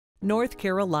North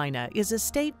Carolina is a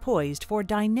state poised for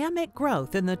dynamic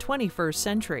growth in the 21st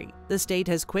century. The state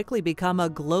has quickly become a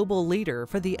global leader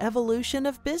for the evolution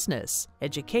of business,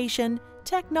 education,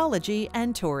 technology,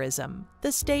 and tourism.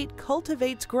 The state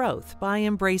cultivates growth by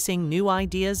embracing new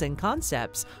ideas and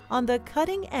concepts on the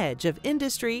cutting edge of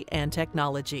industry and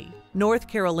technology. North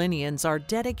Carolinians are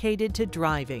dedicated to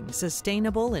driving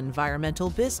sustainable environmental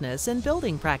business and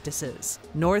building practices.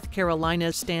 North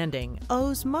Carolina's standing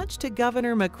owes much to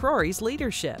Governor McCrory's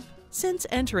leadership. Since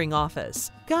entering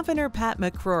office, Governor Pat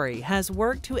McCrory has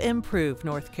worked to improve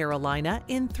North Carolina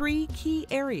in three key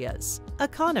areas: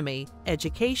 economy,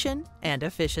 education, and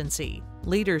efficiency.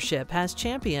 Leadership has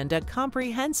championed a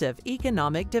comprehensive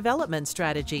economic development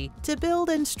strategy to build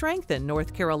and strengthen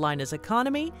North Carolina's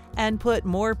economy and put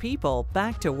more people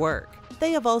back to work.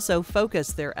 They have also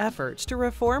focused their efforts to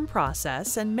reform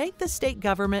process and make the state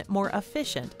government more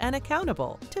efficient and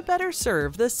accountable to better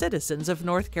serve the citizens of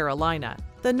North Carolina.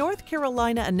 The North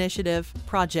Carolina initiative,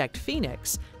 Project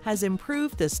Phoenix, has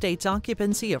improved the state's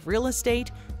occupancy of real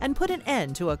estate and put an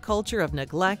end to a culture of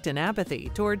neglect and apathy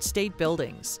towards state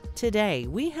buildings. Today,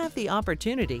 we have the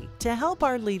opportunity to help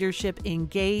our leadership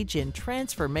engage in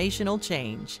transformational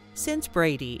change. Since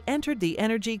Brady entered the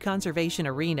energy conservation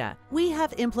arena, we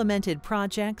have implemented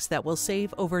projects that will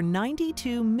save over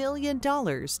 $92 million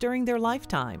during their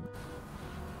lifetime.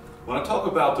 When I talk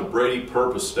about the Brady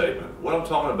purpose statement, what I'm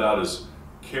talking about is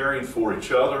caring for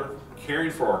each other,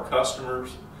 caring for our customers,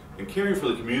 and caring for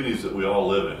the communities that we all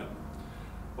live in.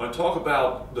 When I talk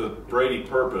about the Brady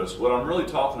purpose, what I'm really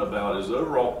talking about is the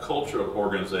overall culture of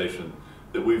organization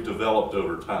that we've developed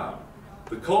over time.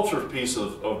 The culture piece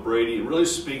of Brady really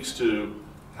speaks to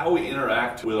how we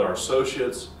interact with our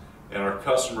associates and our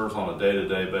customers on a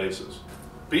day-to-day basis.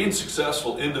 Being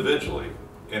successful individually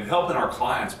and helping our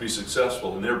clients be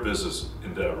successful in their business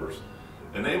endeavors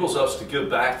enables us to give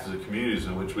back to the communities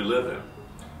in which we live in.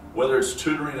 Whether it's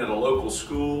tutoring at a local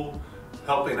school,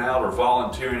 helping out or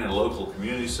volunteering in a local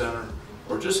community center,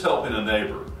 or just helping a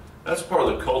neighbor, that's part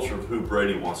of the culture of who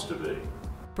Brady wants to be.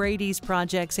 Brady's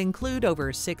projects include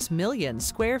over 6 million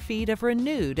square feet of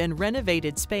renewed and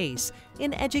renovated space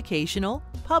in educational,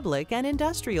 public, and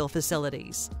industrial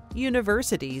facilities.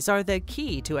 Universities are the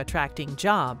key to attracting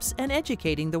jobs and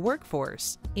educating the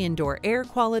workforce. Indoor air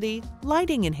quality,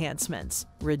 lighting enhancements,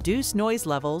 reduced noise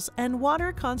levels, and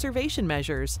water conservation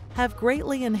measures have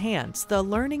greatly enhanced the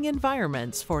learning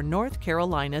environments for North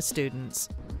Carolina students.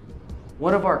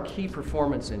 One of our key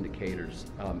performance indicators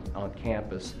on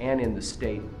campus and in the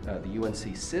state, the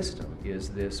UNC system, is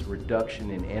this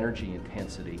reduction in energy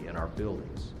intensity in our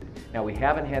buildings. Now, we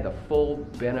haven't had the full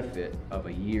benefit of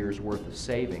a year's worth of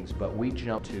savings, but we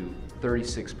jumped to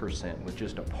 36% with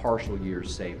just a partial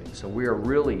year's savings. So we are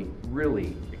really,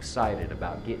 really excited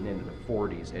about getting into the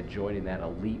 40s and joining that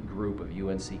elite group of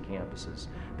UNC campuses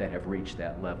that have reached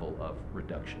that level of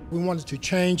reduction. We wanted to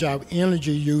change our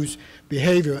energy use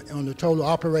behavior on the total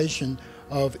operation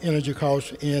of energy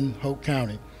costs in Hope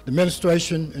County. The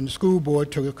administration and the school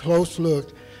board took a close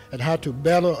look at how to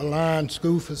better align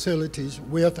school facilities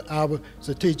with our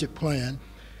strategic plan.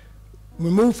 We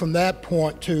moved from that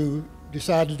point to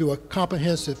decide to do a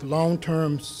comprehensive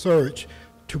long-term search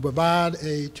to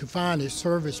find a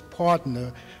service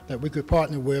partner that we could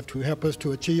partner with to help us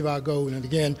to achieve our goal, and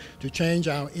again, to change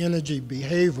our energy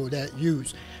behavior, that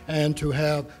use, and to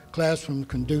have classrooms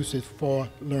conducive for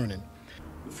learning.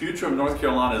 The future of North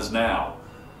Carolina is now.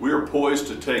 We are poised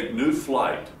to take new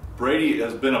flight. Brady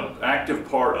has been an active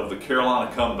part of the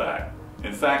Carolina comeback.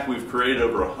 In fact, we've created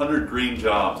over 100 green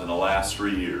jobs in the last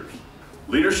 3 years.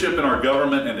 Leadership in our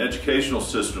government and educational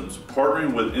systems,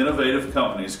 partnering with innovative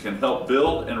companies, can help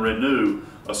build and renew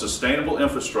a sustainable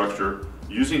infrastructure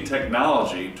using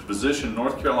technology to position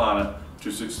North Carolina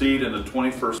to succeed in the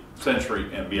 21st century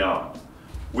and beyond.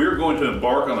 We are going to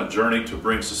embark on a journey to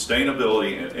bring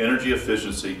sustainability and energy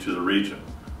efficiency to the region.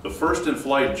 The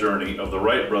first-in-flight journey of the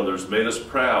Wright brothers made us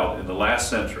proud in the last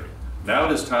century. Now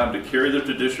it is time to carry the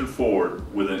tradition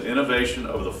forward with an innovation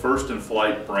of the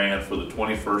first-in-flight brand for the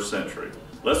 21st century.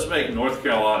 Let's make North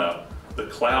Carolina the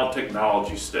cloud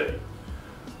technology state.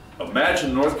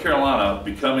 Imagine North Carolina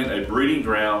becoming a breeding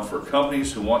ground for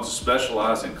companies who want to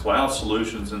specialize in cloud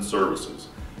solutions and services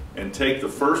and take the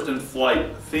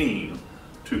first-in-flight theme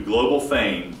to global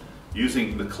fame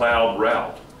using the cloud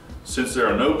route, since there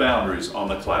are no boundaries on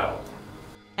the cloud.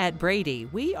 At Brady,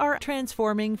 we are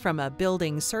transforming from a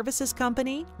building services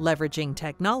company leveraging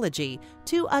technology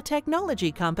to a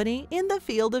technology company in the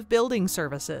field of building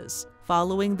services.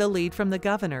 Following the lead from the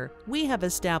governor, we have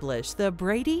established the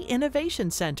Brady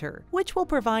Innovation Center, which will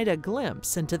provide a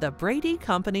glimpse into the Brady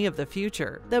company of the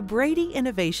future. The Brady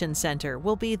Innovation Center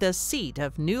will be the seat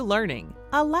of new learning,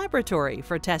 a laboratory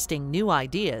for testing new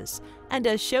ideas, and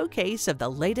a showcase of the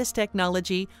latest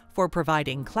technology for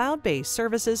providing cloud-based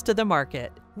services to the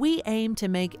market. We aim to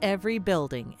make every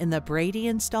building in the Brady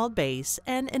installed base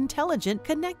an intelligent,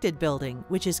 connected building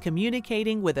which is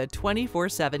communicating with a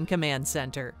 24/7 command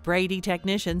center. Brady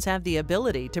technicians have the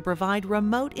ability to provide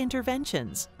remote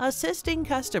interventions, assisting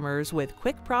customers with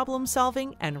quick problem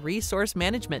solving and resource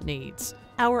management needs.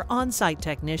 Our on-site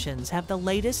technicians have the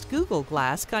latest Google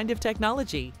Glass kind of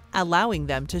technology, allowing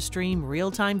them to stream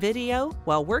real-time video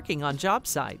while working on job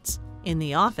sites. In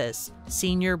the office,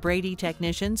 senior Brady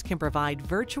technicians can provide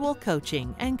virtual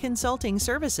coaching and consulting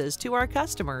services to our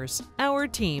customers. Our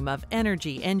team of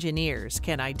energy engineers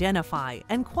can identify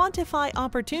and quantify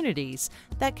opportunities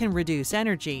that can reduce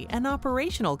energy and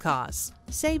operational costs,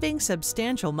 saving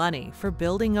substantial money for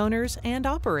building owners and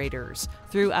operators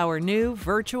through our new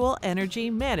Virtual Energy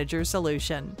Manager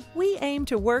solution. We aim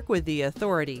to work with the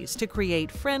authorities to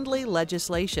create friendly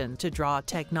legislation to draw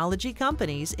technology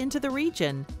companies into the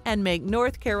region and make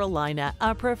North Carolina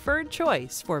a preferred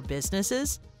choice for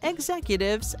businesses,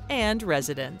 executives, and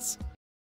residents.